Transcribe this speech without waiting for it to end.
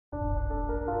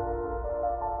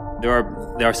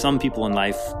There are some people in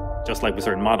life, just like with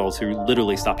certain models, who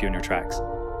literally stop you in your tracks.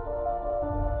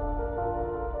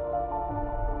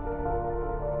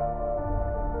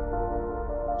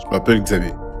 Je m'appelle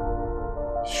Xavier.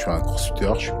 Je suis un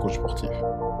crossfitter, je suis coach sportif.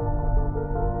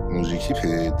 Mon objectif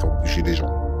est de bouger les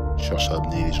gens. Je cherche à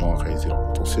amener les gens à réaliser leur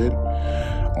potentiel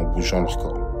en bougeant leur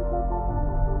corps.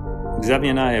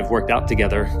 Xavier and I have worked out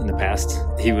together in the past.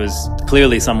 He was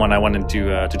clearly someone I wanted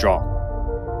to draw.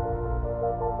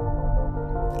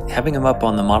 Having him up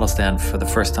on the model stand for the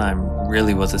first time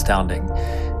really was astounding.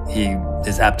 He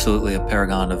is absolutely a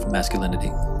paragon of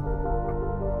masculinity.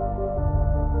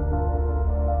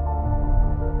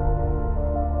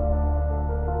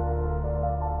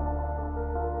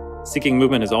 Seeking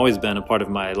movement has always been a part of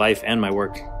my life and my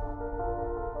work.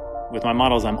 With my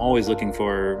models, I'm always looking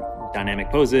for dynamic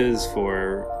poses,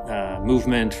 for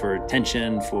movement, for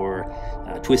tension, for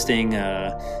twisting,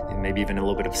 maybe even a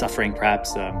little bit of suffering,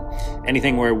 perhaps.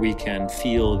 Anything where we can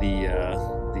feel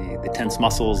the tense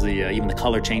muscles, even the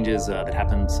color changes that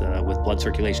happens with blood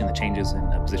circulation, the changes in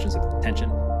positions of tension.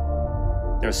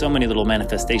 There are so many little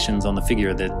manifestations on the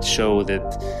figure that show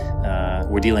that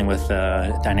we're dealing with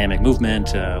dynamic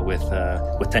movement,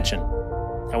 with tension.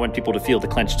 I want people to feel the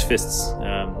clenched fists,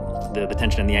 the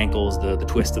tension in the ankles, the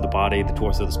twist of the body, the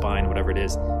torso, the spine, whatever it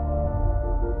is.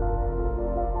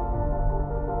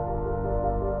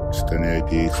 Cette année a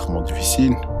été extrêmement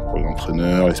difficile pour les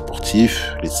entraîneurs, les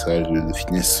sportifs. Les salles de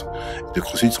fitness et de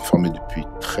crossfit sont fermées depuis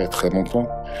très longtemps.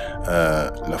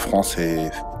 La France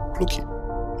est bloquée.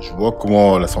 Je vois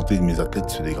comment la santé de mes athlètes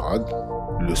se dégrade.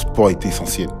 Le sport est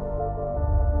essentiel.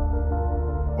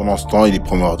 Pendant ce temps, il est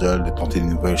primordial de tenter de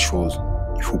nouvelles choses.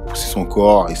 Il faut pousser son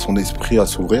corps et son esprit à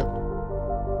s'ouvrir.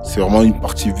 C'est vraiment une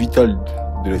partie vitale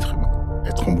de l'être humain.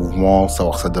 Être en mouvement,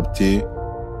 savoir s'adapter.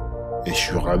 Et je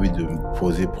suis ravi de me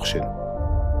poser pour Chêne.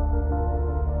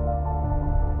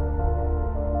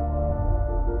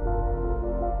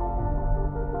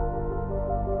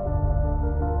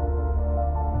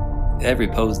 Every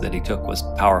pose that he took was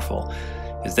powerful.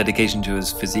 His dedication to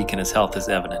his physique and his health is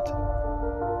evident.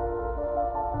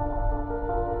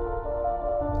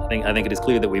 I think it is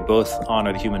clear that we both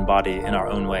honor the human body in our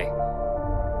own way.